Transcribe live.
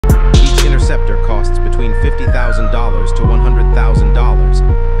$50,000 to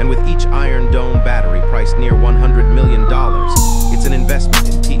 $100,000, and with each Iron Dome battery priced near $100 million, it's an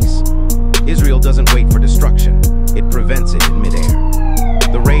investment in peace. Israel doesn't wait for destruction, it prevents it in midair.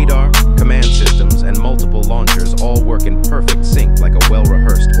 The radar, command systems, and multiple launchers all work in perfect sync like a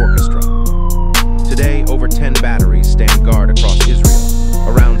well-rehearsed orchestra. Today, over 10 batteries stand guard across Israel,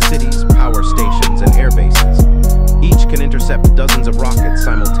 around cities, power stations, and air bases. Each can intercept dozens of rockets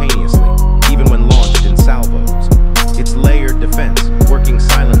simultaneously, even when launched in salvos. It's layered defense, working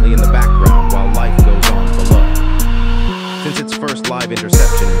silently in the background while life goes on below. Since its first live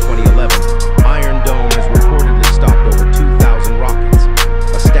interception in 2011, Iron Dome has reportedly stopped over 2,000 rockets,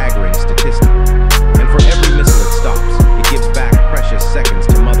 a staggering statistic. And for every missile it stops, it gives back precious seconds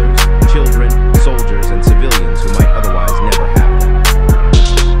to mothers, children, soldiers, and civilians who might otherwise never have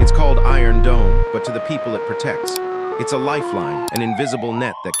them. It's called Iron Dome, but to the people it protects, it's a lifeline, an invisible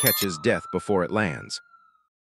net that catches death before it lands.